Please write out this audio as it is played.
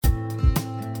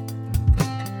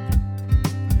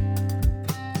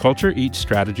Culture eats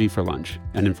strategy for lunch,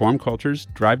 and informed cultures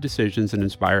drive decisions and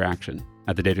inspire action.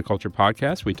 At the Data Culture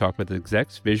Podcast, we talk with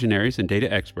execs, visionaries, and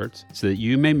data experts so that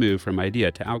you may move from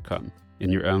idea to outcome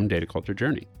in your own data culture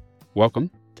journey.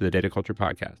 Welcome to the Data Culture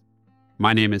Podcast.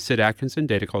 My name is Sid Atkinson,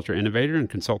 data culture innovator and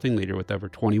consulting leader with over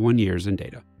 21 years in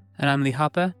data. And I'm Lee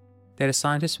Harper, data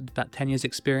scientist with about 10 years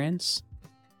experience.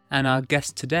 And our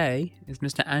guest today is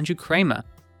Mr. Andrew Kramer.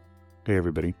 Hey,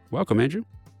 everybody. Welcome, Andrew.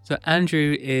 So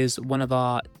Andrew is one of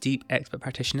our deep expert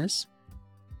practitioners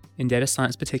in data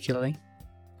science particularly.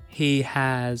 He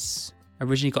has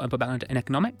originally got a background in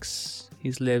economics.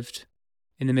 He's lived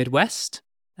in the Midwest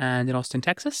and in Austin,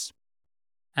 Texas.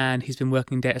 And he's been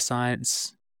working in data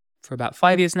science for about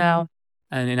 5 years now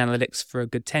and in analytics for a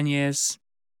good 10 years.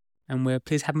 And we're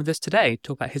pleased to have him with us today to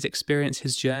talk about his experience,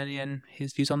 his journey, and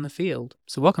his views on the field.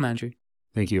 So welcome, Andrew.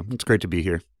 Thank you. It's great to be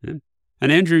here. Yeah.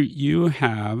 And Andrew, you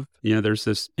have, there's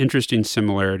this interesting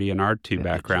similarity in our two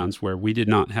backgrounds where we did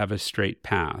not have a straight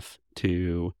path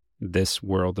to this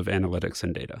world of analytics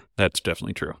and data. That's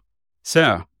definitely true.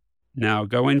 So now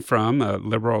going from a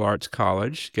liberal arts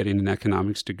college, getting an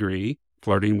economics degree,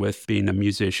 flirting with being a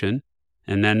musician,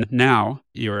 and then now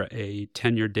you're a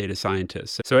tenured data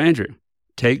scientist. So Andrew,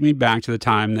 take me back to the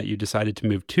time that you decided to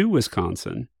move to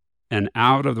Wisconsin and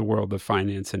out of the world of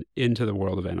finance and into the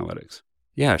world of analytics.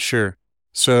 Yeah, sure.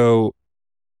 So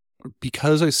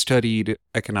because I studied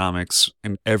economics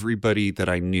and everybody that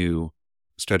I knew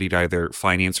studied either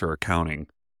finance or accounting,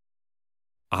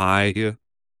 I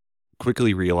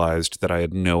quickly realized that I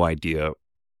had no idea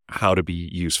how to be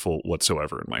useful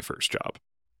whatsoever in my first job.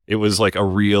 It was like a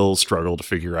real struggle to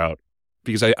figure out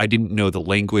because I didn't know the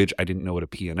language. I didn't know what a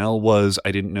P&L was.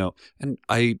 I didn't know. And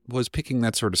I was picking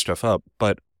that sort of stuff up.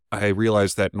 But I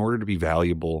realized that in order to be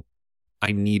valuable,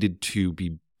 I needed to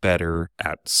be better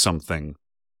at something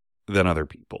than other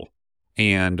people.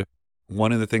 And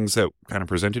one of the things that kind of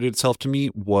presented itself to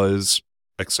me was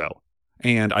Excel.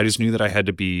 And I just knew that I had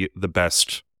to be the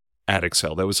best at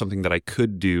Excel. That was something that I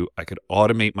could do. I could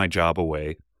automate my job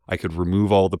away. I could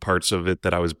remove all the parts of it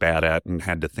that I was bad at and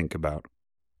had to think about.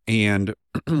 And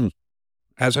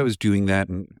as I was doing that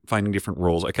and finding different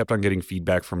roles, I kept on getting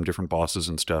feedback from different bosses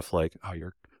and stuff like, oh,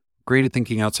 you're great at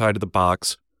thinking outside of the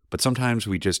box, but sometimes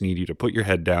we just need you to put your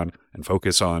head down and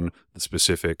focus on the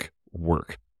specific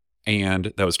work.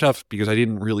 And that was tough because I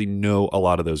didn't really know a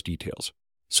lot of those details.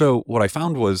 So what I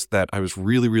found was that I was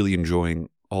really, really enjoying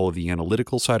all of the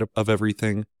analytical side of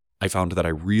everything. I found that I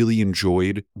really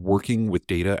enjoyed working with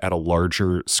data at a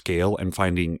larger scale and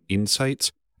finding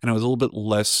insights. And I was a little bit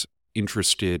less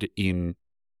interested in,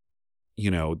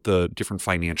 the different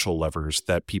financial levers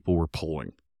that people were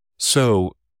pulling.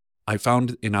 So I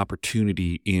found an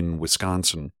opportunity in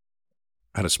Wisconsin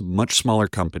at a much smaller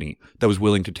company that was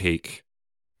willing to take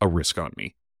a risk on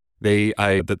me.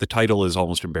 The title is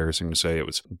almost embarrassing to say. It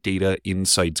was Data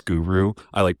Insights Guru.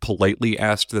 I politely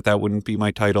asked that wouldn't be my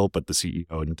title, but the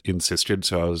CEO insisted.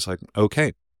 So I was like,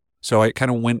 okay. So I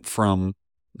kind of went from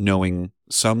knowing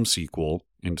some SQL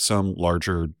and some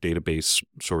larger database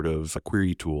sort of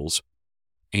query tools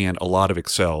and a lot of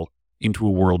Excel into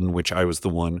a world in which I was the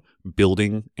one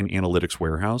building an analytics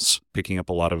warehouse, picking up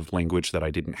a lot of language that I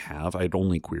didn't have. I'd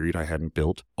only queried, I hadn't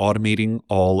built, automating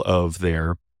all of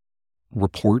their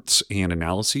reports and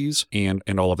analyses and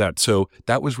all of that. So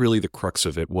that was really the crux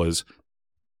of it, was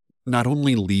not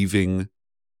only leaving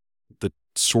the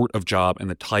sort of job and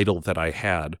the title that I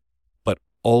had, but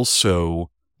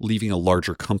also leaving a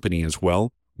larger company as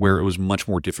well, where it was much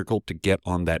more difficult to get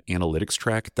on that analytics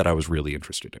track that I was really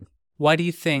interested in. Why do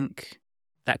you think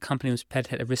that company was prepared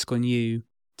to take a risk on you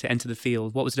to enter the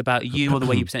field? What was it about you or the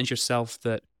way you presented yourself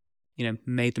that,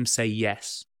 made them say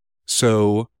yes?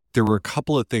 So there were a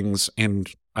couple of things,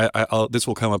 and this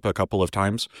will come up a couple of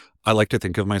times. I like to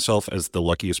think of myself as the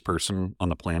luckiest person on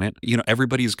the planet.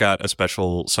 Everybody's got a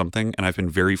special something, and I've been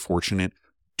very fortunate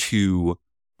to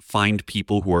find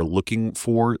people who are looking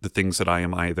for the things that I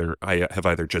have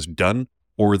either just done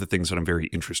or the things that I'm very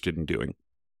interested in doing.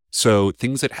 So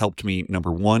things that helped me,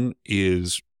 number one,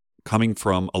 is coming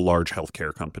from a large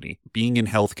healthcare company. Being in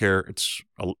healthcare, it's,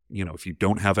 if you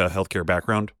don't have a healthcare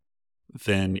background,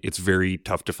 then it's very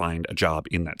tough to find a job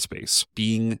in that space.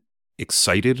 Being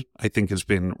excited, I think, has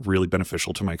been really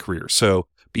beneficial to my career. So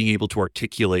being able to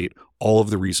articulate all of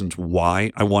the reasons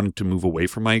why I wanted to move away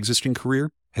from my existing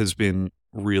career has been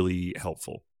really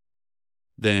helpful.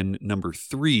 Then number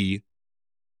three,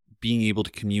 being able to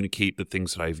communicate the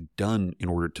things that I've done in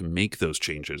order to make those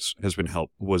changes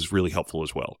was really helpful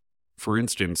as well. For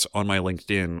instance, on my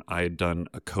LinkedIn, I had done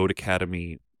a Code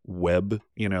Academy web,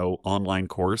 online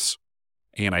course,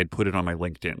 and I'd put it on my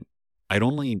LinkedIn. I'd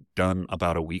only done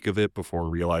about a week of it before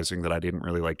realizing that I didn't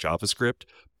really like JavaScript,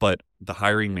 but the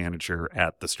hiring manager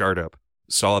at the startup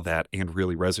saw that and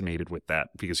really resonated with that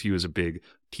because he was a big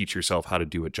teach yourself how to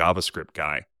do a JavaScript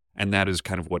guy. And that is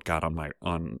kind of what got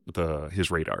on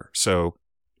his radar. So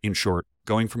in short,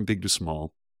 going from big to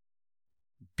small,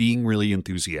 being really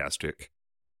enthusiastic,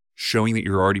 showing that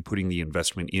you're already putting the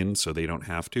investment in so they don't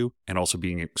have to, and also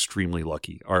being extremely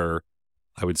lucky are,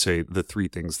 I would say, the three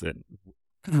things that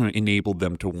enabled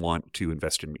them to want to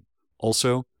invest in me.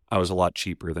 Also, I was a lot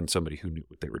cheaper than somebody who knew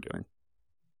what they were doing.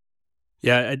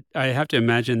 Yeah, I have to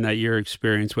imagine that your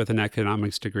experience with an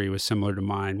economics degree was similar to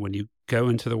mine. When you go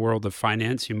into the world of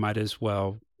finance, you might as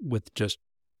well, with just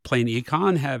plain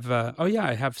econ, have,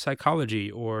 I have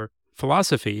psychology or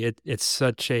philosophy. It's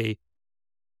such a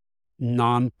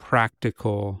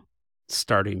non-practical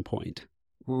starting point.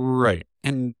 Right.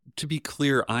 And to be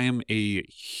clear, I am a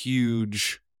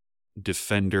huge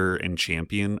defender and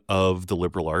champion of the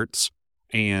liberal arts.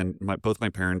 And both my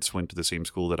parents went to the same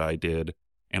school that I did.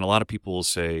 And a lot of people will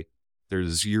say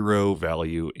there's zero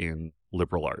value in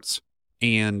liberal arts.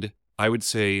 And I would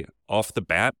say off the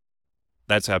bat,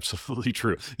 that's absolutely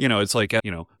true. It's like,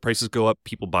 prices go up,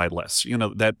 people buy less.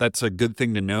 That's a good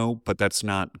thing to know, but that's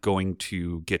not going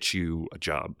to get you a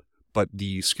job. But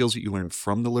the skills that you learn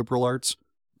from the liberal arts,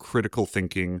 critical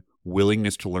thinking,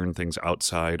 willingness to learn things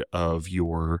outside of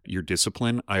your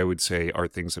discipline, I would say are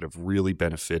things that have really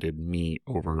benefited me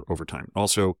over time.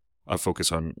 Also, a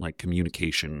focus on like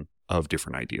communication of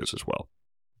different ideas as well.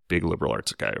 Big liberal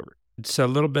arts guy over. It's a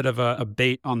little bit of a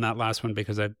bait on that last one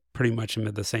because I pretty much am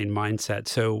in the same mindset.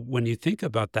 So when you think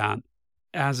about that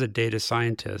as a data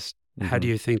scientist, how do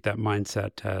you think that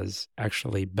mindset has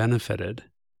actually benefited,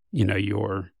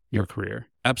 your career?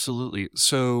 Absolutely.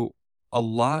 So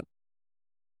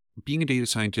being a data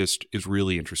scientist is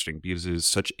really interesting because it is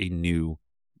such a new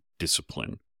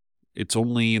discipline. It's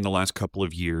only in the last couple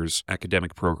of years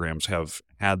academic programs have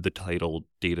had the title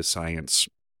data science,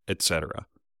 etc.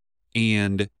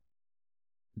 And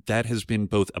that has been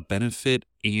both a benefit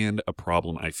and a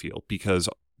problem, I feel, because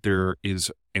there is,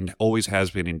 and always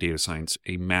has been in data science,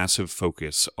 a massive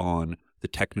focus on the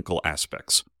technical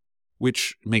aspects,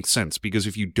 which makes sense because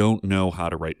if you don't know how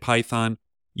to write Python,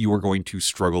 you are going to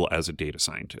struggle as a data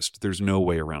scientist. There's no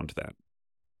way around that.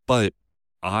 But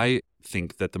I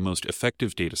think that the most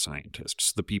effective data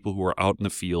scientists, the people who are out in the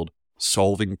field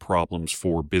solving problems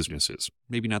for businesses,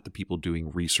 maybe not the people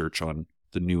doing research on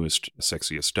the newest,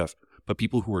 sexiest stuff, but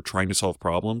people who are trying to solve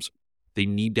problems, they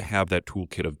need to have that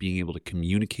toolkit of being able to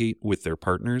communicate with their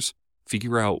partners,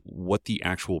 figure out what the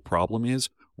actual problem is,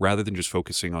 rather than just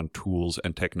focusing on tools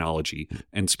and technology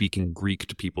and speaking Greek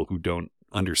to people who don't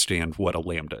understand what a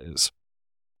lambda is.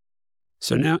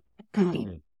 So now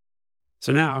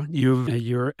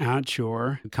you're at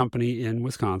your company in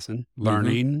Wisconsin,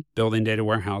 learning, building data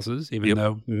warehouses, even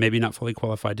though maybe not fully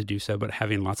qualified to do so, but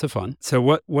having lots of fun. So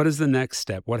what is the next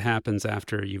step? What happens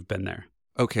after you've been there?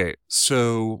 Okay,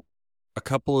 so a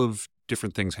couple of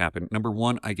different things happen. Number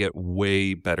one, I get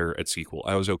way better at SQL.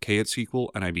 I was okay at SQL,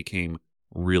 and I became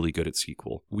really good at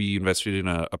SQL. We invested in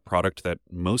a product that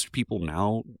most people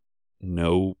now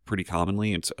know pretty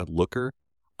commonly. It's a Looker.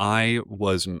 I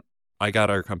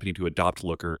got our company to adopt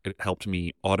Looker. It helped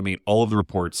me automate all of the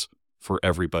reports for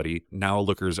everybody. Now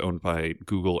Looker is owned by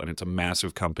Google, and it's a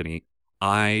massive company.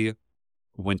 I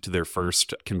went to their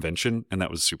first convention, and that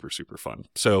was super, super fun.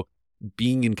 So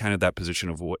being in kind of that position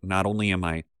of what, not only am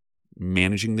I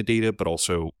managing the data, but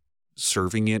also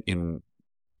serving it in,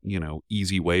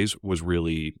 easy ways was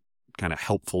really kind of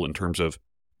helpful in terms of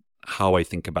how I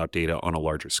think about data on a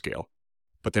larger scale.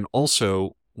 But then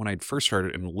also, when I'd first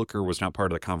started and Looker was not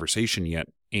part of the conversation yet,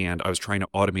 and I was trying to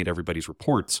automate everybody's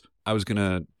reports, I was going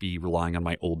to be relying on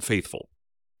my old faithful,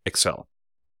 Excel.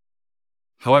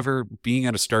 However, being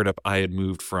at a startup, I had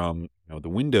moved from the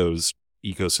Windows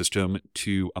ecosystem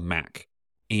to a Mac.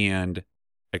 And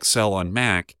Excel on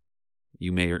Mac,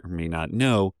 you may or may not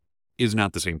know, is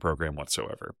not the same program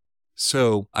whatsoever.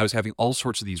 So I was having all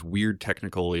sorts of these weird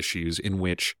technical issues in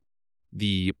which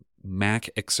the Mac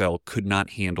Excel could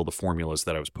not handle the formulas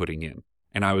that I was putting in,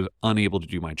 and I was unable to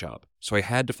do my job. So I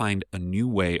had to find a new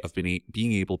way of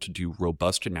being able to do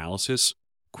robust analysis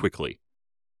quickly.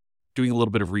 Doing a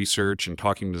little bit of research and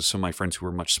talking to some of my friends who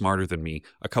were much smarter than me,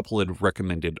 a couple had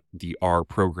recommended the R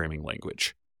programming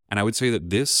language. And I would say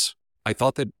that I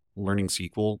thought that learning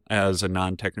SQL as a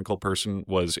non-technical person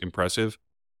was impressive.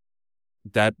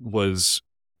 That was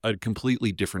a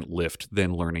completely different lift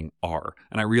than learning R.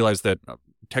 And I realized that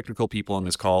technical people on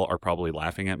this call are probably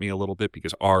laughing at me a little bit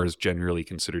because R is generally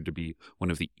considered to be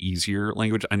one of the easier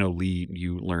language. I know, Lee,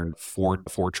 you learned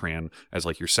Fortran as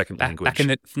like your second language. Back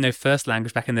in the first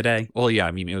language back in the day. Well, yeah,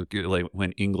 I mean, like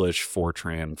when English,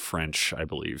 Fortran, French, I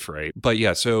believe, right? But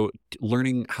yeah, so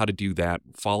learning how to do that,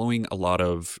 following a lot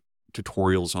of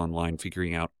tutorials online,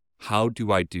 figuring out how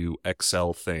do I do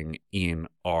Excel thing in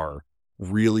R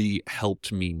really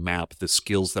helped me map the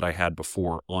skills that I had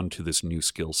before onto this new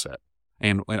skill set.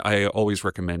 And I always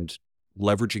recommend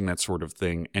leveraging that sort of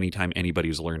thing anytime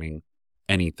anybody's learning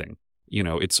anything. You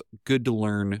know, it's good to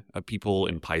learn. People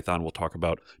in Python will talk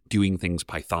about doing things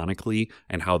Pythonically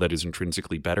and how that is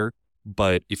intrinsically better.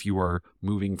 But if you are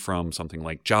moving from something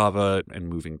like Java and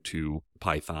moving to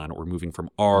Python, or moving from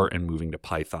R and moving to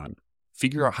Python,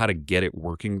 figure out how to get it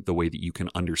working the way that you can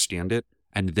understand it,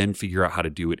 and then figure out how to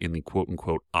do it in the quote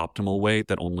unquote optimal way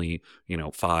that only,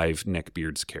 5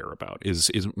 neckbeards care about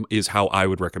is how I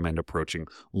would recommend approaching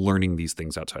learning these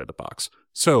things outside the box.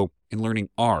 So in learning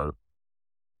R,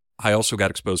 I also got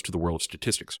exposed to the world of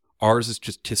statistics. R is a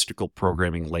statistical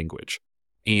programming language,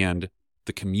 and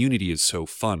the community is so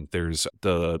fun. There's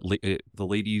the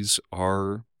ladies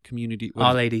R community.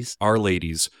 Our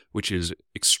Ladies, which is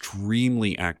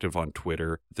extremely active on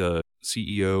Twitter. The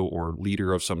CEO or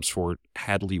leader of some sort,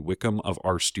 Hadley Wickham of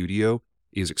RStudio,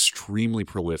 is extremely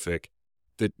prolific.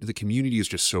 The community is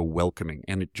just so welcoming,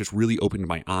 and it just really opened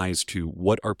my eyes to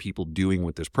what are people doing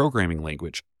with this programming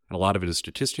language. And a lot of it is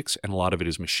statistics, and a lot of it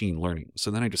is machine learning.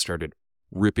 So then I just started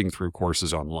ripping through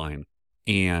courses online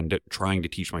and trying to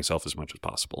teach myself as much as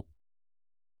possible.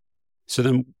 So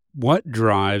then what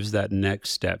drives that next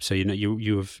step? So,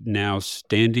 you have now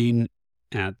standing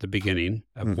at the beginning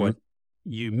of what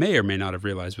you may or may not have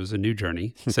realized was a new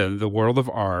journey. So the world of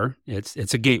R,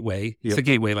 it's a gateway. It's a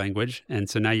gateway language. And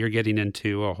so now you're getting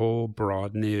into a whole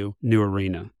broad new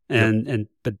arena.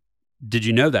 But did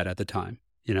you know that at the time?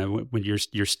 When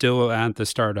you're still at the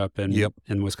startup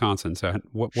in Wisconsin. So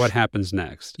what happens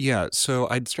next? Yeah. So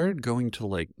I'd started going to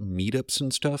like meetups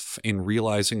and stuff and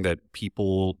realizing that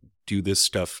people do this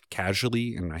stuff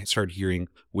casually. And I started hearing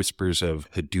whispers of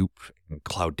Hadoop and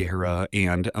Cloudera.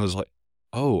 And I was like,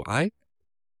 oh, I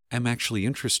am actually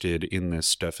interested in this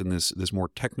stuff, in this more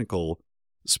technical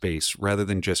space, rather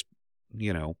than just,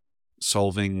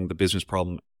 solving the business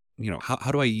problem.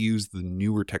 How do I use the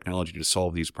newer technology to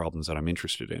solve these problems that I'm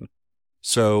interested in?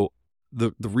 So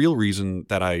the real reason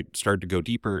that I started to go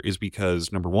deeper is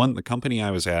because, number one, the company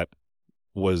I was at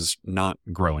was not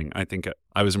growing. I think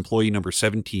I was employee number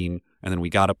 17, and then we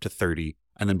got up to 30.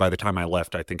 And then by the time I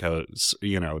left, I think I was,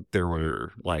 there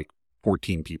were like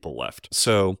 14 people left.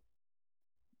 So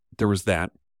there was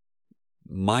that.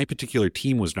 My particular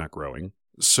team was not growing,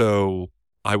 so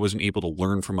I wasn't able to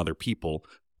learn from other people.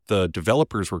 The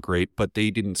developers were great, but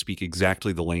they didn't speak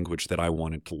exactly the language that I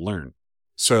wanted to learn.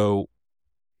 So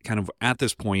kind of at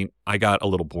this point, I got a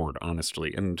little bored,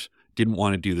 honestly, and didn't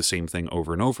want to do the same thing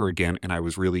over and over again. And I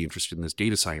was really interested in this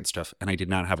data science stuff, and I did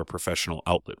not have a professional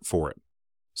outlet for it.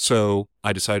 So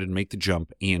I decided to make the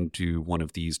jump and do one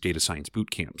of these data science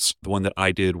boot camps. The one that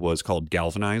I did was called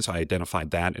Galvanize. I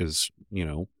identified that as,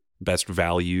 best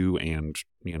value and,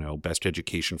 best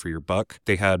education for your buck.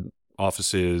 They had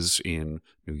offices in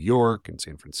New York and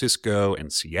San Francisco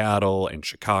and Seattle and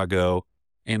Chicago.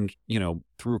 And,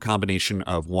 through a combination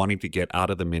of wanting to get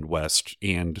out of the Midwest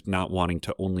and not wanting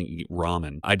to only eat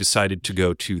ramen, I decided to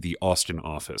go to the Austin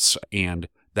office. And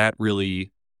that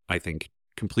really, I think,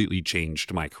 completely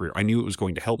changed my career. I knew it was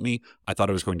going to help me. I thought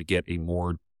I was going to get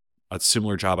a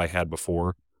similar job I had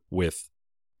before with,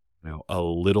 a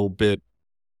little bit,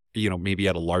 maybe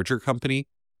at a larger company.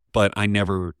 But I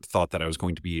never thought that I was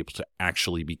going to be able to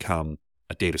actually become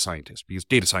a data scientist, because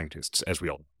data scientists, as we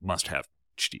all must have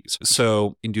PhDs.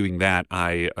 So in doing that,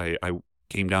 I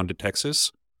came down to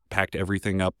Texas, packed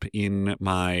everything up in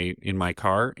my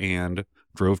car, and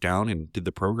drove down and did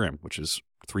the program, which is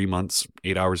 3 months,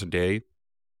 8 hours a day,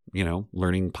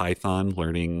 learning Python,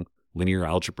 learning linear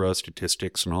algebra,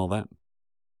 statistics, and all that.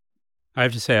 I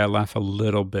have to say I laugh a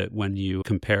little bit when you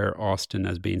compare Austin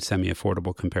as being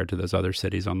semi-affordable compared to those other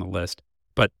cities on the list.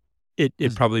 But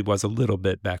it probably was a little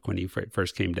bit back when you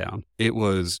first came down. It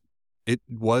was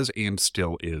and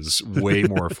still is way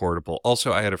more affordable.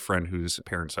 Also, I had a friend whose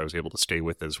parents I was able to stay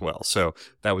with as well. So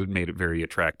that made it very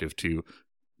attractive to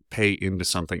pay into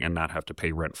something and not have to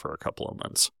pay rent for a couple of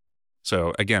months.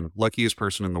 So again, luckiest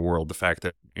person in the world. The fact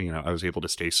that, I was able to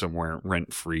stay somewhere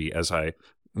rent-free as I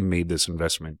made this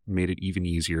investment made it even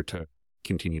easier to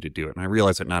continue to do it. And I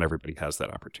realize that not everybody has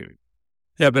that opportunity.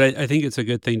 Yeah, but I think it's a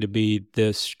good thing to be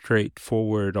this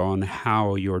straightforward on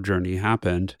how your journey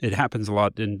happened. It happens a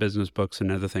lot in business books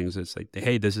and other things. It's like,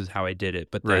 hey, this is how I did it.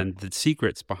 But then the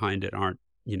secrets behind it aren't,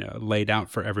 laid out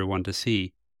for everyone to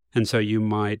see. And so you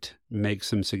might make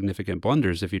some significant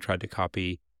blunders if you tried to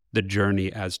copy the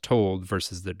journey as told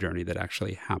versus the journey that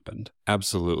actually happened.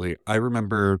 Absolutely. I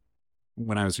remember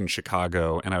when I was in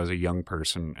Chicago and I was a young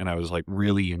person and I was like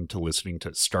really into listening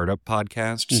to startup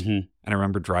podcasts. Mm-hmm. And I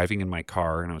remember driving in my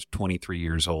car and I was 23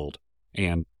 years old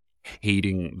and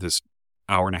hating this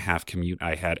hour and a half commute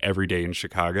I had every day in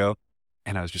Chicago.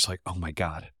 And I was just like, oh my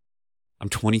God, I'm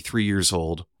 23 years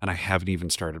old and I haven't even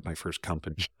started my first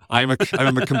company. I'm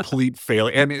a complete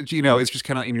failure. And it's just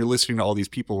kind of, and you're listening to all these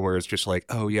people where it's just like,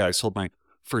 oh yeah, I sold my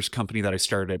first company that I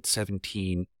started at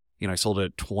 17. I sold it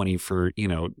at 20 for,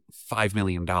 $5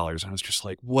 million. And I was just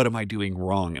like, what am I doing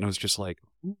wrong? And I was just like,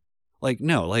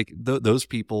 no, like those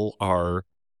people are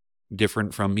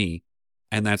different from me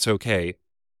and that's okay.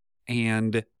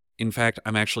 And in fact,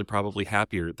 I'm actually probably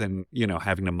happier than,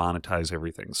 having to monetize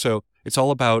everything. So it's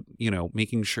all about,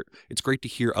 making sure it's great to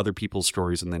hear other people's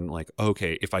stories and then like,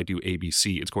 okay, if I do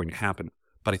ABC, it's going to happen.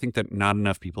 But I think that not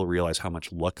enough people realize how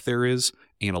much luck there is.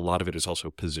 And a lot of it is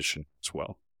also position as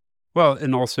well. Well,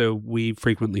 and also we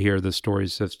frequently hear the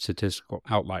stories of statistical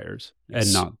outliers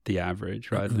and not the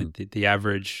average, right? Mm-hmm. The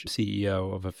average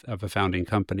CEO of a founding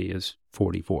company is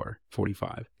 44,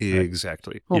 45. Right?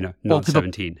 Exactly. Not people,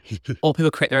 17. Or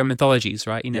people create their own mythologies,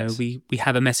 right? Yes. We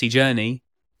have a messy journey,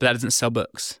 but that doesn't sell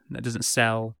books. That doesn't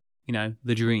sell,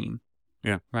 the dream.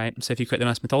 Yeah. Right? So if you create a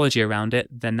nice mythology around it,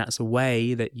 then that's a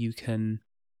way that you can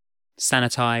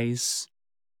sanitize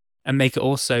and make it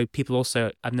also, people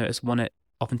also, I've noticed, want it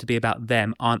often to be about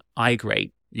them. Aren't I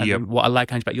great? And what I like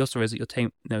kind of about your story is that you're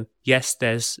taking, yes,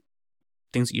 there's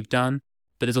things that you've done,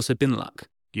 but there's also been luck.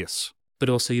 Yes. But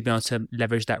also you've been able to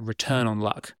leverage that return on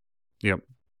luck. Yep.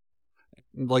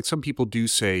 Like some people do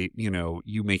say,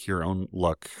 you make your own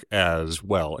luck as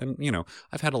well. And,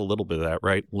 I've had a little bit of that,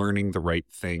 right? Learning the right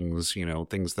things,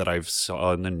 things that I've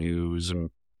saw in the news and,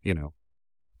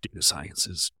 data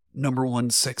sciences. #1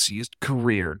 sexiest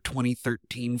career,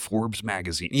 2013 Forbes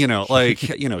magazine,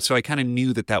 so I kind of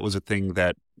knew that was a thing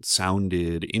that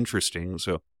sounded interesting.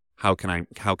 So how can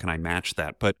I match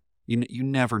that? But you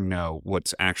never know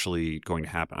what's actually going to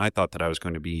happen. I thought that I was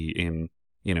going to be in,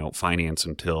 finance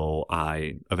until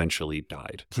I eventually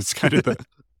died. That's kind of that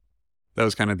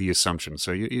was kind of the assumption.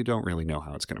 So you don't really know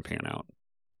how it's going to pan out.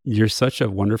 You're such a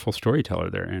wonderful storyteller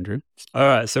there, Andrew. All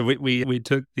right, so we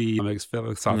took the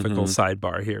philosophical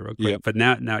sidebar here real quick, but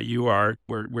now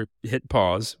we're hit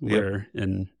pause. We're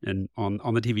in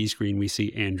on the TV screen we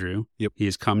see Andrew. Yep.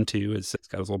 He's come to. He's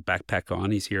got his little backpack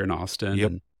on. He's here in Austin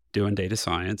and doing data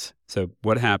science. So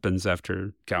what happens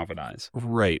after Galvanize?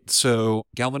 Right. So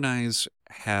Galvanize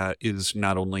is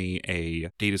not only a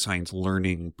data science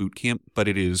learning bootcamp, but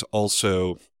it is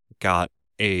also got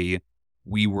a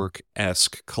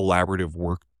WeWork-esque collaborative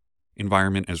work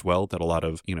environment as well, that a lot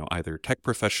of, either tech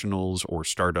professionals or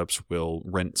startups will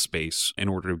rent space in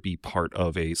order to be part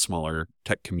of a smaller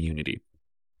tech community.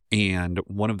 And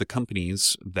one of the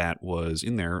companies that was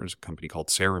in there was a company called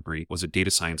Cerebri, was a data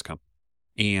science company.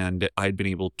 And I'd been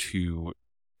able to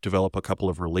develop a couple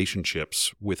of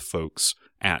relationships with folks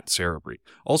at Cerebri.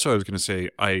 Also, I was going to say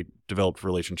I developed a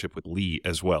relationship with Lee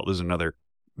as well. This is another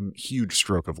huge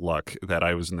stroke of luck that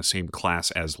I was in the same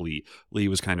class as Lee. Lee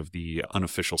was kind of the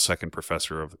unofficial second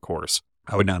professor of the course.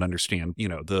 I would not understand,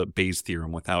 the Bayes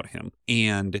theorem without him.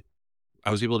 And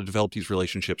I was able to develop these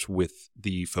relationships with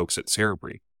the folks at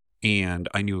Cerebri. And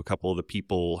I knew a couple of the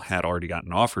people had already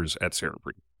gotten offers at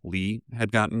Cerebri. Lee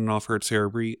had gotten an offer at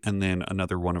Cerebri, and then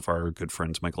another one of our good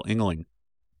friends, Michael Engling,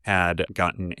 had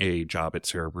gotten a job at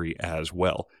Cerebri as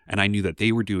well. And I knew that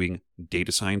they were doing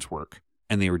data science work,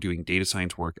 and they were doing data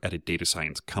science work at a data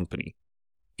science company.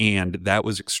 And that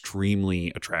was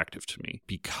extremely attractive to me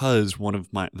because one of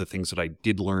the things that I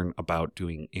did learn about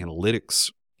doing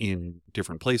analytics in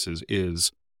different places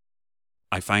is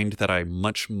I find that I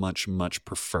much, much, much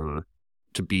prefer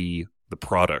to be the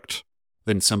product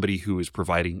than somebody who is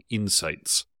providing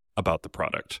insights about the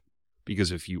product.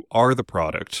 Because if you are the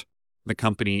product, the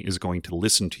company is going to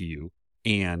listen to you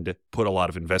and put a lot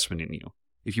of investment in you.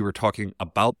 If you were talking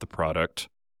about the product,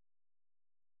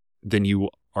 then you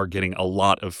are getting a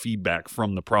lot of feedback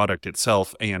from the product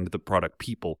itself and the product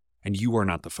people, and you are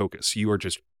not the focus. You are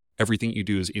just, everything you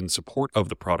do is in support of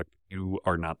the product. You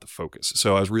are not the focus.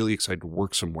 So I was really excited to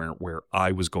work somewhere where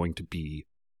I was going to be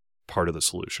part of the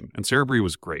solution. And Cerebri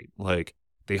was great. Like,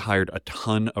 they hired a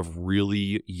ton of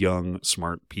really young,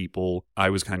 smart people.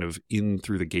 I was kind of in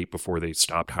through the gate before they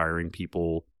stopped hiring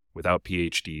people without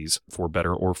PhDs, for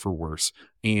better or for worse.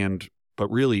 But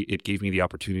really, it gave me the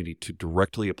opportunity to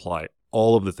directly apply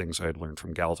all of the things I had learned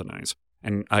from Galvanize.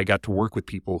 And I got to work with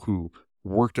people who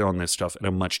worked on this stuff at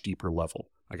a much deeper level.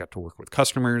 I got to work with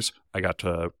customers. I got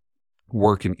to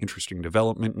work in interesting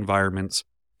development environments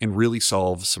and really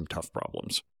solve some tough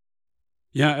problems.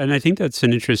 Yeah, and I think that's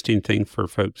an interesting thing for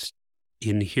folks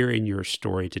in hearing your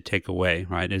story to take away,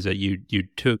 right? Is that you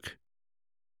took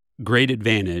great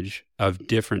advantage of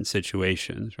different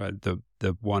situations, right? The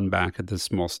one back at the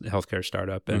small healthcare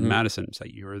startup in Madison, it's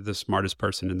like you're the smartest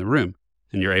person in the room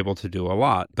and you're able to do a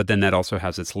lot, but then that also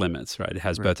has its limits, right? It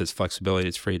has both its flexibility,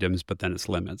 its freedoms, but then its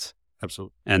limits.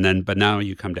 Absolutely. And then, but now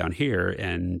you come down here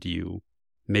and you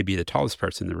may be the tallest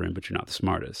person in the room, but you're not the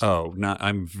smartest.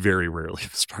 I'm very rarely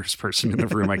the smartest person in the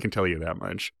room. I can tell you that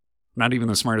much. Not even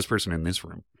the smartest person in this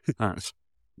room.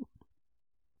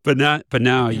 But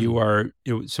now you are.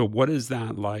 So what is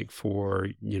that like for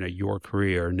your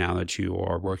career now that you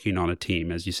are working on a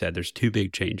team? As you said, there's two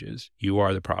big changes. You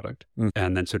are the product,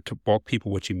 and then so to walk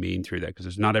people what you mean through that, because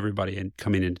there's not everybody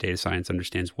coming into data science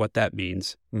understands what that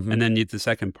means. And then the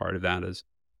second part of that is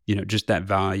just that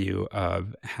value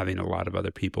of having a lot of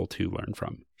other people to learn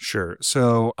from. Sure.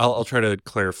 So I'll try to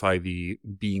clarify the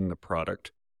being the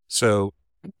product. So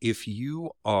if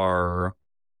you are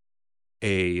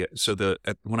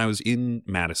when I was in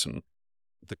Madison,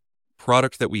 the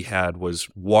product that we had was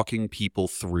walking people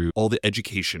through all the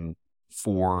education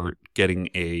for getting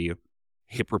a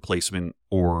hip replacement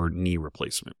or knee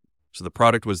replacement. So the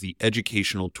product was the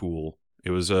educational tool.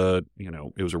 It was a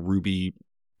Ruby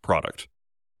product.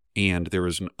 And there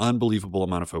was an unbelievable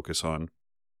amount of focus on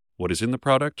what is in the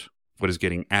product, what is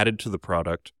getting added to the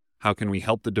product, how can we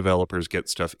help the developers get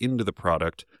stuff into the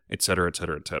product, et cetera, et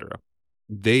cetera, et cetera.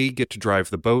 They get to drive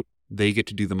the boat, they get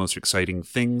to do the most exciting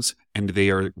things, and they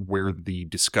are where the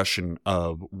discussion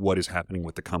of what is happening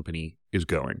with the company is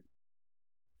going.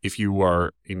 If you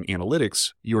are in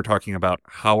analytics, you are talking about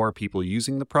how are people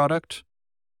using the product,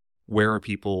 where are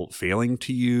people failing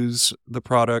to use the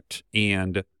product,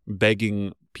 and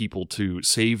begging people to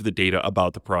save the data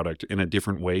about the product in a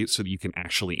different way so that you can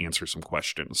actually answer some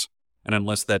questions. And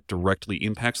unless that directly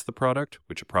impacts the product,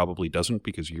 which it probably doesn't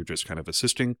because you're just kind of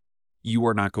assisting, you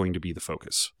are not going to be the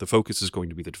focus. The focus is going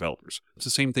to be the developers. It's the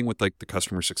same thing with the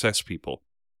customer success people.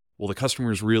 Well, the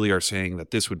customers really are saying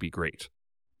that this would be great.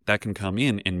 That can come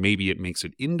in and maybe it makes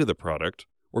it into the product,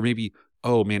 or maybe,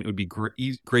 oh man, it would be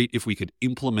great if we could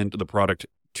implement the product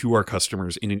to our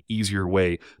customers in an easier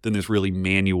way than this really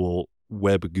manual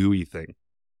web GUI thing.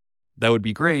 That would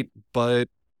be great, but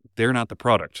they're not the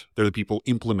product. They're the people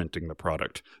implementing the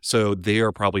product. So they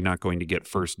are probably not going to get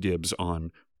first dibs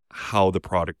on how the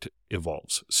product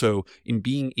evolves. So in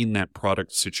being in that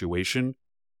product situation,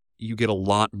 you get a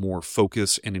lot more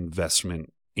focus and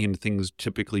investment, and things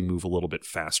typically move a little bit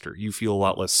faster. You feel a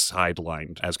lot less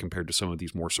sidelined as compared to some of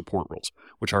these more support roles,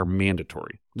 which are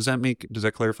mandatory. Does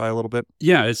that clarify a little bit?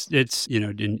 Yeah, it's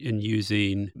in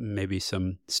using maybe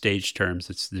some stage terms,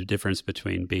 it's the difference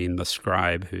between being the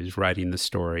scribe who's writing the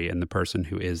story and the person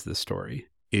who is the story.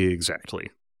 Exactly.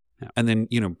 Yeah. And then,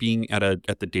 being at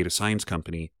the data science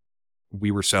company,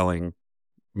 we were selling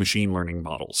machine learning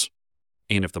models.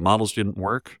 And if the models didn't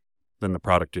work, then the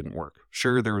product didn't work.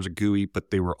 Sure, there was a GUI,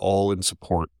 but they were all in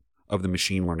support of the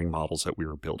machine learning models that we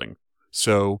were building.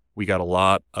 So we got a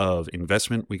lot of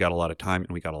investment, we got a lot of time,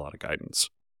 and we got a lot of guidance.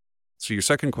 So your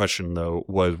second question, though,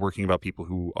 was working about people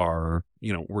who are,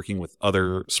 working with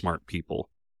other smart people.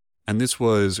 And this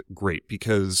was great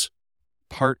because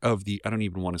part of I don't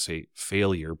even want to say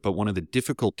failure, but one of the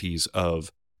difficulties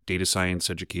of data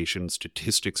science education,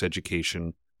 statistics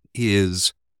education,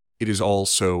 is it is all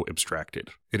so abstracted.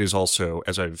 It is also,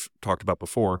 as I've talked about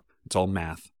before, it's all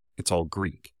math, it's all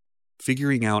Greek.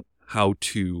 Figuring out how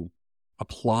to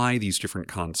apply these different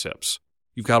concepts.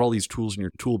 You've got all these tools in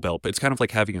your tool belt, but it's kind of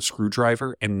like having a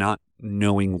screwdriver and not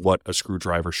knowing what a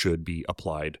screwdriver should be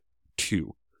applied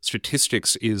to.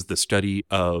 Statistics is the study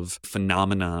of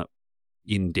phenomena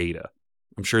in data.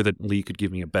 I'm sure that Lee could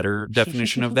give me a better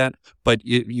definition of that, but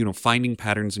finding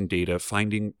patterns in data,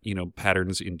 finding,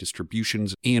 patterns in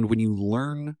distributions. And when you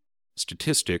learn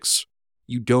statistics,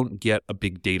 you don't get a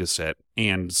big data set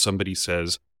and somebody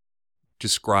says,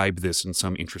 describe this in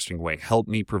some interesting way. Help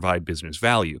me provide business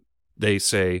value. They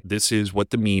say, this is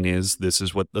what the mean is. This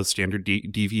is what the standard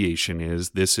deviation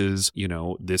is. This is,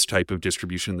 this type of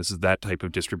distribution. This is that type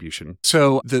of distribution.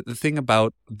 So the thing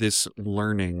about this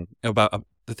learning,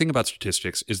 the thing about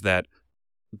statistics is that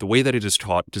the way that it is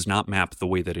taught does not map the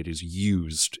way that it is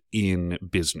used in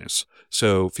business.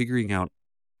 So figuring out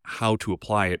how to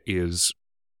apply it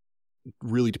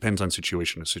really depends on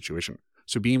situation to situation.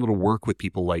 So being able to work with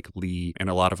people like Lee and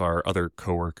a lot of our other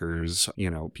coworkers,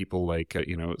 people like,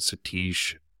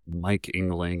 Satish, Mike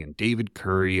Ingling, and David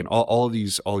Curry, and all of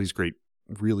these great,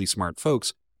 really smart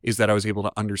folks, is that I was able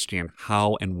to understand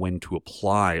how and when to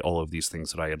apply all of these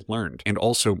things that I had learned. And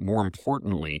also, more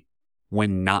importantly,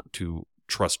 when not to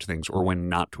trust things or when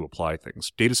not to apply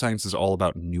things. Data science is all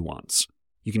about nuance.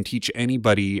 You can teach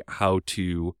anybody how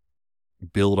to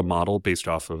build a model based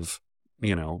off of,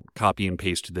 copy and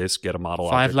paste this, get a model.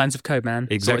 5 lines of code, man.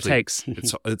 Exactly. That's all it takes.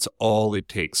 It's all it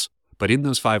takes. But in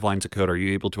those 5 lines of code, are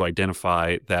you able to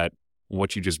identify that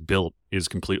what you just built is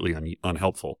completely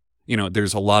unhelpful?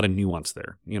 There's a lot of nuance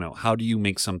there. How do you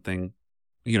make something,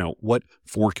 what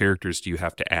 4 characters do you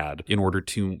have to add in order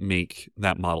to make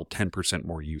that model 10%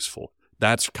 more useful?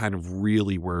 That's kind of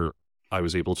really where I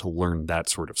was able to learn that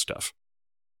sort of stuff.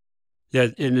 Yeah,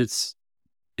 and it's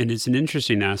an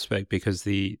interesting aspect because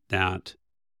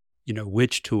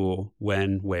which tool,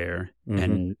 when, where,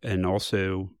 and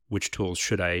also which tools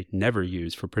should I never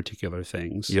use for particular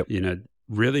things. Yep.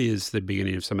 Really is the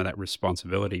beginning of some of that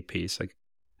responsibility piece. Like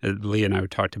Lee and I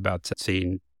talked about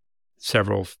seeing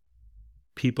several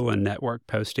people in network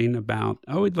posting about,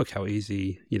 look how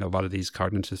easy, a lot of these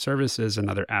cognitive services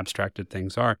and other abstracted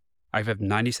things are. I have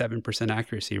 97%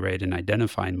 accuracy rate in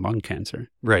identifying lung cancer.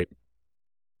 Right.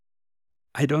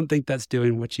 I don't think that's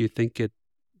doing what you think it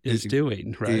is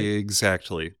doing, right?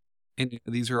 Exactly. And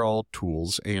these are all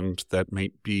tools, and that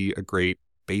might be a great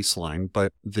baseline,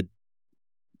 but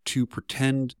to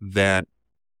pretend that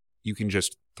you can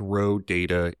just throw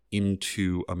data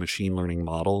into a machine learning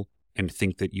model and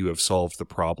think that you have solved the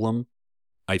problem,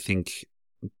 I think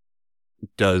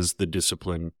does the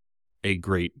discipline a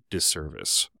great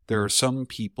disservice. There are some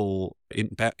people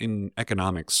in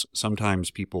economics,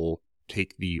 sometimes people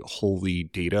take the wholly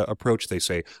data approach. They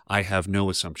say, I have no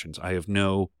assumptions. I have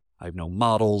no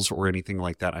models or anything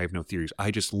like that. I have no theories.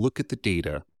 I just look at the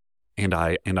data and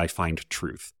I find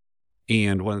truth.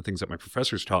 And one of the things that my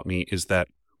professors taught me is that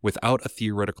without a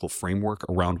theoretical framework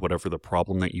around whatever the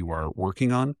problem that you are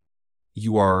working on,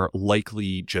 you are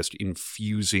likely just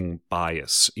infusing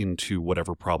bias into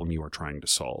whatever problem you are trying to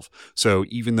solve. So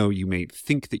even though you may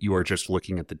think that you are just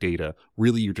looking at the data,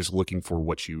 really you're just looking for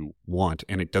what you want,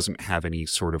 and it doesn't have any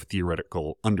sort of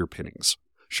theoretical underpinnings.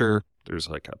 Sure, there's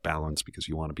like a balance because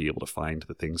you want to be able to find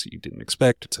the things that you didn't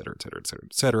expect, et cetera, et cetera, et cetera,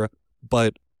 et cetera.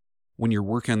 But when you're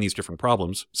working on these different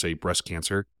problems, say breast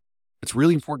cancer, it's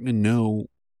really important to know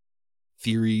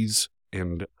theories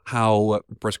and how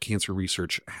breast cancer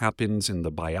research happens and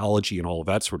the biology and all of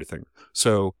that sort of thing.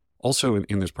 So also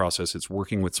in this process, it's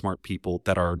working with smart people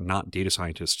that are not data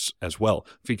scientists as well,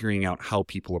 figuring out how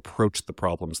people approach the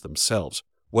problems themselves.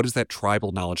 What is that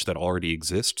tribal knowledge that already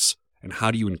exists? And how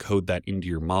do you encode that into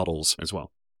your models as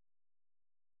well?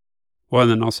 Well,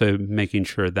 and then also making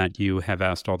sure that you have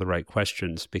asked all the right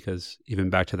questions, because even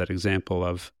back to that example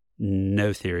of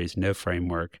no theories, no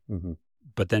framework,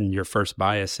 but then your first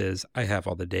bias is, I have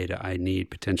all the data I need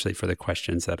potentially for the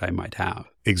questions that I might have.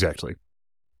 Exactly.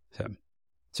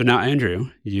 So now, Andrew,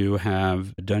 you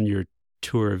have done your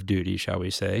tour of duty, shall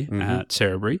we say, at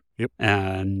Cerebri. Yep.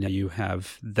 And you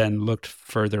have then looked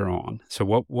further on. So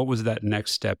what was that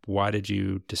next step? Why did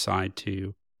you decide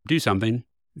to do something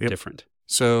different?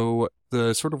 So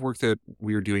the sort of work that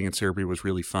we were doing at Cerebri was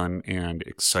really fun and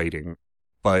exciting,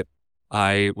 but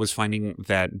I was finding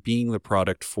that being the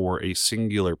product for a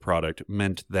singular product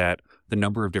meant that the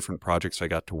number of different projects I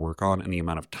got to work on and the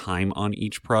amount of time on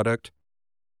each product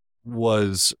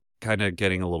was kind of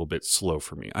getting a little bit slow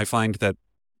for me. I find that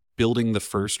building the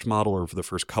first model or the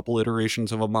first couple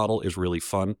iterations of a model is really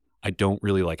fun. I don't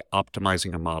really like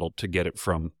optimizing a model to get it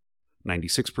from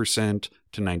 96%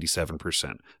 to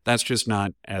 97%. That's just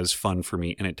not as fun for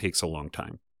me, and it takes a long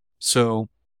time. So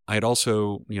I had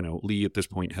also, Lee at this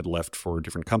point had left for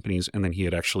different companies, and then he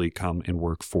had actually come and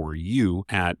work for you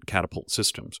at Catapult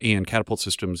Systems. And Catapult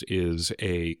Systems is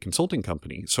a consulting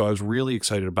company. So I was really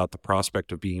excited about the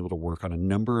prospect of being able to work on a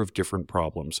number of different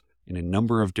problems in a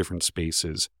number of different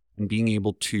spaces and being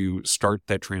able to start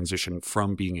that transition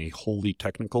from being a wholly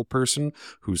technical person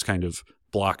who's kind of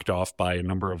blocked off by a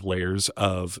number of layers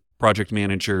of project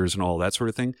managers and all that sort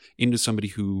of thing into somebody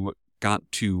who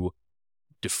got to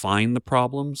define the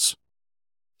problems,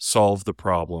 solve the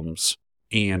problems,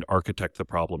 and architect the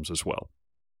problems as well.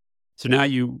 So now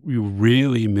you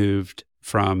really moved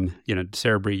from,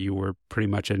 Cerebri, you were pretty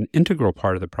much an integral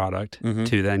part of the product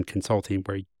to then consulting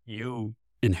where you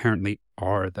inherently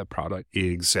are the product.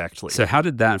 Exactly. So how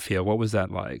did that feel? What was that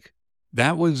like?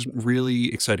 That was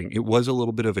really exciting. It was a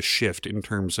little bit of a shift in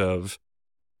terms of,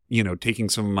 taking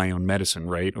some of my own medicine,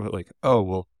 right? Like,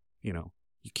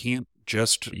 you can't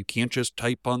you can't just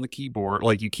type on the keyboard.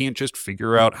 Like, you can't just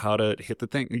figure out how to hit the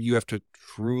thing. You have to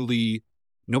truly,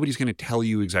 nobody's going to tell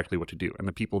you exactly what to do. And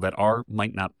the people that are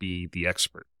might not be the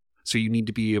expert. So you need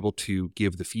to be able to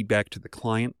give the feedback to the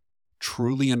client,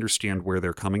 truly understand where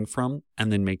they're coming from,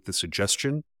 and then make the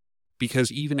suggestion.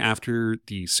 Because even after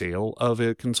the sale of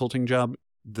a consulting job,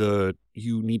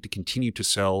 you need to continue to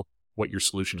sell what your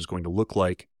solution is going to look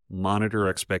like, monitor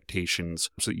expectations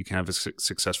so that you can have a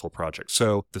successful project.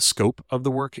 So the scope of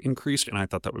the work increased, and I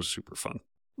thought that was super fun.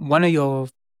 One of your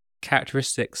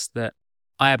characteristics that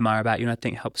I admire about you and I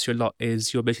think helps you a lot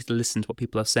is your ability to listen to what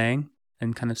people are saying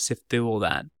and kind of sift through all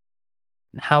that.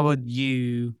 How would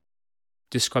you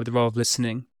describe the role of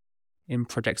listening in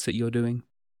projects that you're doing?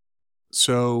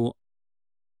 So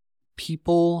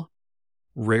people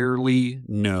rarely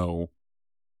know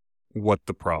what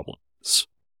the problem is,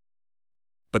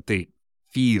 but they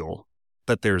feel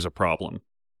that there's a problem.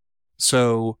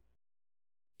 So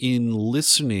in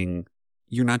listening,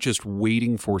 you're not just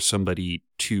waiting for somebody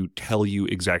to tell you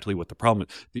exactly what the problem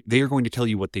is. They are going to tell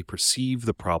you what they perceive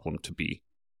the problem to be.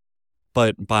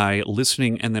 But by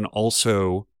listening and then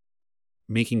also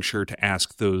making sure to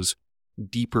ask those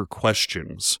deeper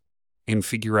questions and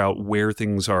figure out where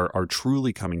things are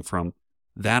truly coming from,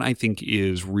 that I think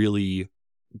is really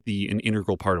an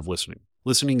integral part of listening.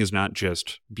 Listening is not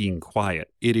just being quiet.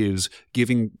 It is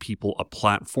giving people a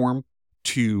platform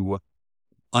to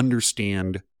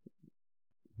understand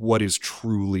what is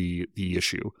truly the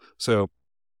issue. So,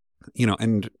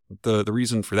 and the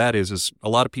reason for that is a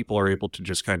lot of people are able to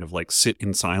just kind of like sit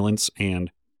in silence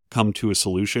and come to a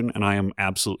solution, and I am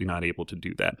absolutely not able to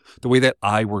do that. The way that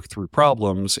I work through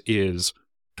problems is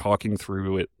talking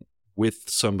through it with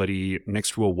somebody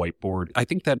next to a whiteboard. I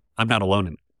think that I'm not alone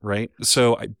in it, right?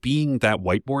 So being that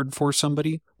whiteboard for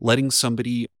somebody, letting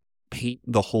somebody paint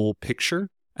the whole picture,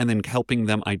 and then helping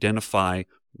them identify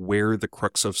where the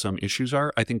crux of some issues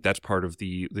are, I think that's part of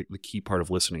the key part of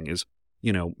listening is,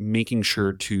 making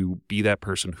sure to be that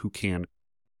person who can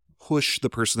push the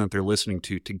person that they're listening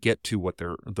to get to what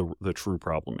the true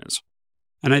problem is.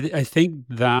 And I think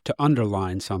that to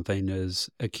underline something is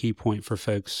a key point for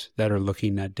folks that are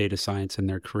looking at data science in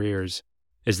their careers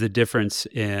is the difference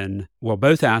in, well,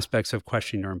 both aspects of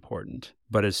questioning are important,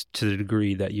 but it's to the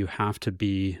degree that you have to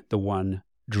be the one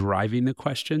driving the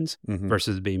questions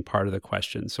versus being part of the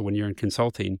questions. So when you're in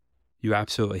consulting, you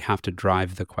absolutely have to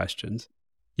drive the questions.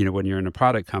 When you're in a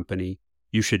product company,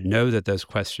 you should know that those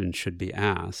questions should be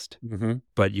asked,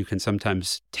 but you can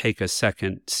sometimes take a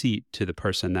second seat to the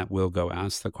person that will go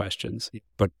ask the questions,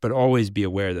 but always be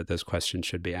aware that those questions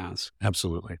should be asked.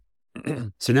 Absolutely.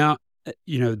 So now,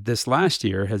 this last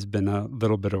year has been a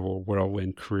little bit of a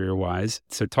whirlwind career-wise.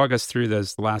 So talk us through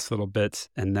those last little bits.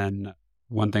 And then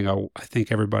one thing I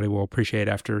think everybody will appreciate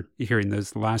after hearing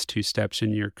those last two steps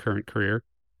in your current career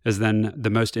is then the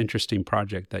most interesting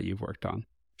project that you've worked on.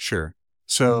 Sure.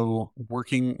 So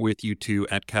working with you two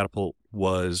at Catapult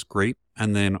was great.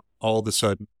 And then all of a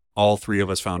sudden, all three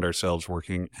of us found ourselves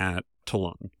working at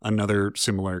Talon, another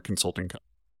similar consulting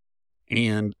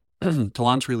company. And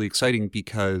Talon's really exciting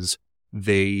because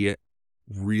they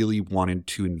really wanted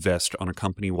to invest on a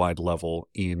company-wide level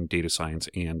in data science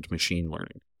and machine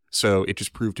learning. So it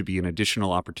just proved to be an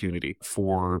additional opportunity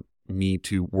for me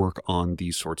to work on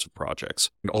these sorts of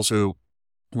projects. And also,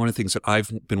 one of the things that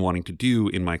I've been wanting to do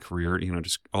in my career,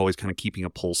 just always kind of keeping a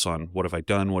pulse on what have I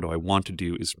done, what do I want to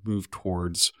do, is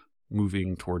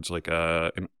moving towards like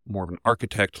more of an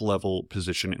architect level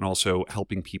position, and also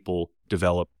helping people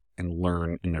develop and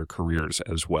learn in their careers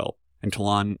as well. And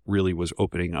Talon really was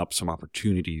opening up some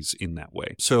opportunities in that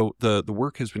way. So the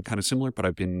work has been kind of similar, but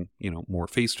I've been, more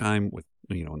FaceTime with,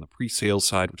 on the pre-sales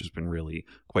side, which has been really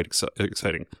quite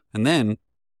exciting. And then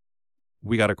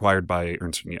we got acquired by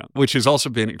Ernst & Young, which has also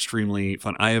been extremely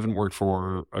fun. I haven't worked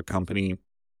for a company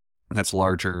that's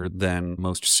larger than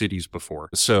most cities before.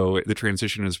 So the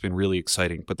transition has been really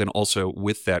exciting. But then also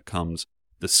with that comes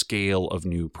the scale of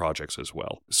new projects as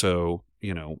well. So,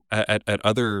 at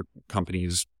other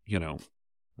companies,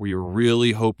 we were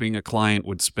really hoping a client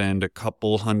would spend a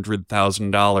couple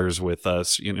 $100,000 with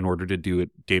us in order to do a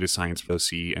data science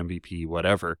OC, MVP,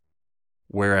 whatever.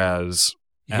 Whereas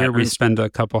here we spend a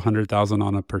couple $100,000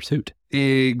 on a pursuit.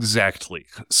 Exactly.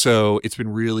 So it's been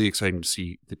really exciting to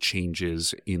see the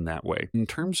changes in that way. In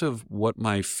terms of what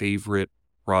my favorite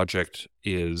project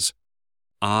is,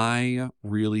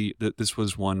 this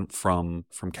was one from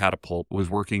Catapult, was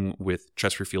working with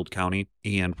Chesterfield County,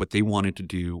 and what they wanted to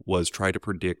do was try to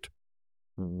predict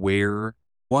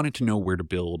wanted to know where to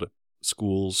build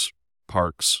schools,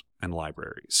 parks, and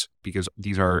libraries, because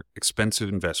these are expensive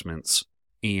investments,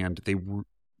 and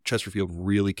Chesterfield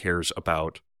really cares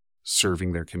about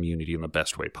serving their community in the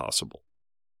best way possible.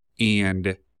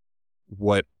 And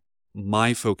what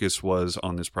my focus was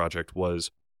on this project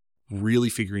was really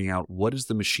figuring out what is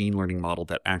the machine learning model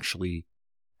that actually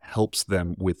helps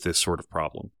them with this sort of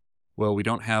problem. Well, we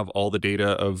don't have all the data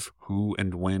of who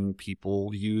and when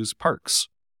people use parks.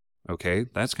 Okay,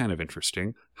 that's kind of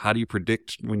interesting. How do you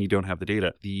predict when you don't have the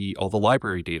data? All the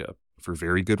library data, for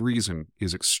very good reason,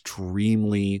 is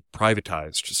extremely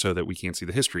privatized so that we can't see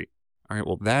the history. All right,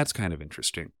 well, that's kind of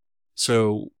interesting.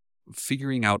 So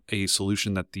figuring out a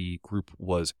solution that the group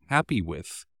was happy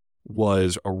with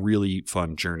was a really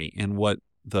fun journey. And what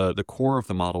the core of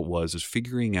the model was is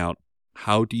figuring out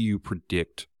how do you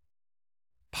predict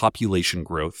population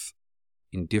growth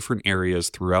in different areas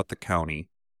throughout the county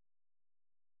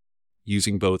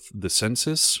using both the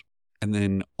census and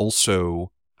then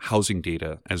also housing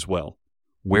data as well.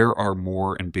 Where are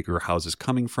more and bigger houses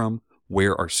coming from?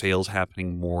 Where are sales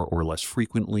happening more or less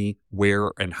frequently?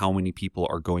 Where and how many people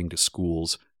are going to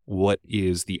schools? What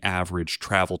is the average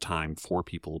travel time for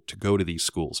people to go to these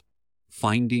schools?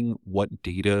 Finding what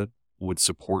data would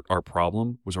support our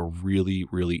problem was a really,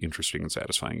 really interesting and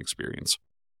satisfying experience.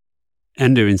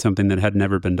 And doing something that had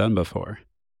never been done before.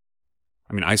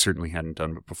 I mean, I certainly hadn't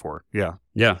done it before. Yeah.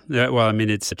 Yeah. Well, I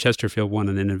mean, Chesterfield won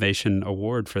an innovation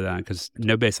award for that because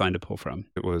no baseline to pull from.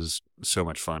 It was so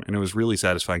much fun. And it was really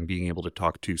satisfying being able to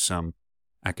talk to some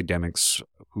academics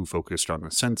who focused on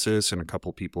the census and a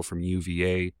couple people from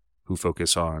UVA who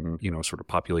focus on, sort of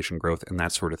population growth and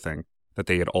that sort of thing that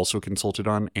they had also consulted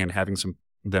on, and having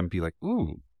them be like,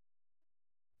 ooh,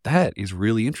 that is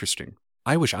really interesting.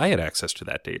 I wish I had access to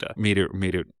that data. Made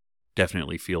it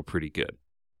definitely feel pretty good.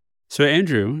 So,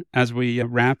 Andrew, as we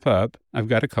wrap up, I've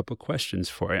got a couple of questions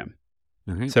for you.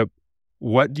 Okay. So,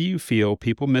 what do you feel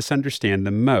people misunderstand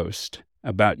the most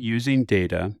about using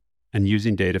data and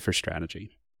using data for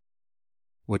strategy?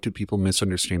 What do people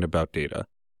misunderstand about data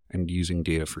and using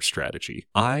data for strategy?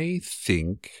 I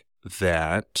think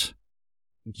that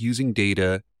using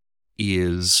data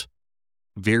it's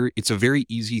a very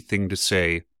easy thing to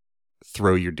say,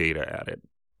 throw your data at it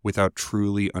without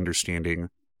truly understanding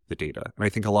the data. And I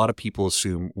think a lot of people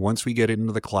assume once we get it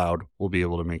into the cloud, we'll be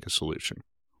able to make a solution.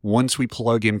 Once we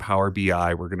plug in Power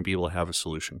BI, we're going to be able to have a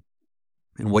solution.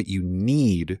 And what you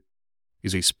need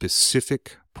is a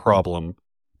specific problem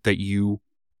that you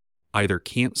either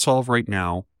can't solve right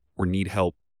now or need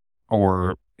help,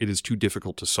 or it is too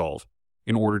difficult to solve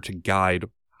in order to guide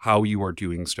how you are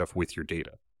doing stuff with your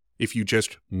data. If you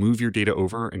just move your data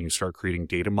over and you start creating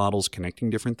data models connecting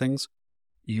different things,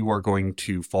 you are going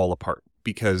to fall apart.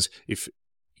 Because if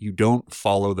you don't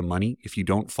follow the money, if you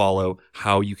don't follow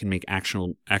how you can make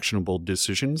actionable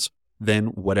decisions, then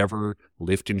whatever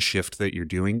lift and shift that you're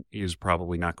doing is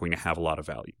probably not going to have a lot of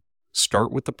value.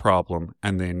 Start with the problem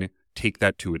and then take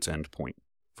that to its end point.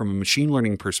 From a machine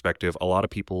learning perspective, a lot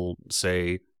of people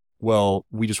say, well,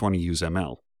 we just want to use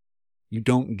ML. You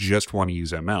don't just want to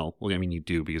use ML. Well, I mean, you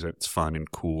do because it's fun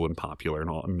and cool and popular and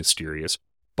all and mysterious.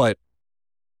 But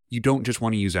you don't just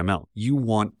want to use ML. You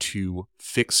want to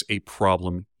fix a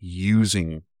problem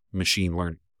using machine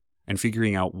learning. And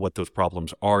figuring out what those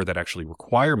problems are that actually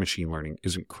require machine learning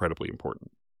is incredibly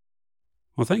important.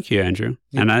 Well, thank you, Andrew.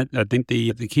 Yeah. And I think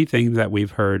the key thing that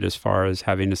we've heard as far as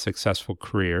having a successful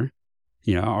career,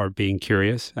 are being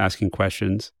curious, asking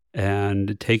questions,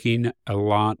 and putting a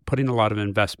lot of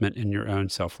investment in your own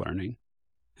self-learning.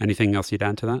 Anything else you'd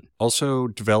add to that? Also,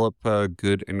 develop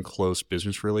good and close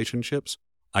business relationships.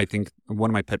 I think one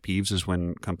of my pet peeves is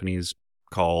when companies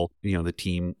call, the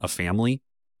team a family,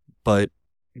 but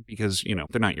because,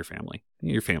 they're not your family.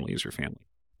 Your family is your family,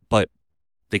 but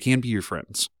they can be your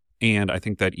friends. And I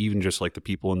think that even just like the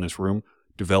people in this room,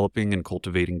 developing and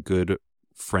cultivating good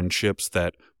friendships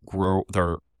that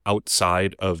are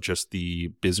outside of just the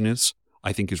business,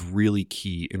 I think is really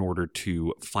key in order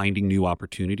to finding new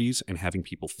opportunities and having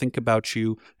people think about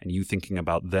you and you thinking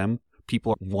about them.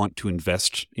 People want to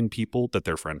invest in people that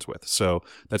they're friends with. So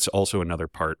that's also another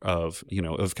part of,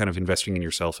 of kind of investing in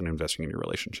yourself and investing in your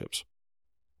relationships.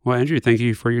 Well, Andrew, thank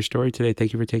you for your story today.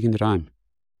 Thank you for taking the time.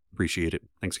 Appreciate it.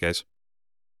 Thanks, guys.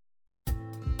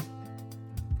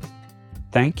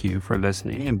 Thank you for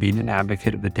listening and being an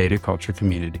advocate of the data culture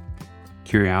community.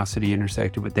 Curiosity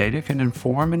intersected with data can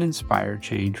inform and inspire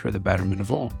change for the betterment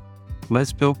of all.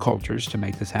 Let's build cultures to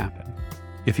make this happen.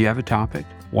 If you have a topic,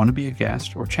 want to be a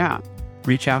guest, or chat,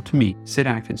 reach out to me, Sid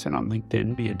Atkinson, on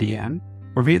LinkedIn via DM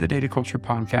or via the Data Culture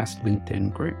Podcast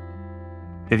LinkedIn group.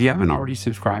 If you haven't already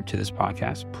subscribed to this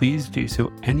podcast, please do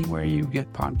so anywhere you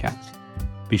get podcasts.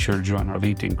 Be sure to join our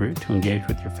LinkedIn group to engage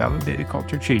with your fellow data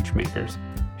culture changemakers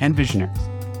and visionaries.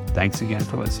 Thanks again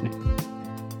for listening.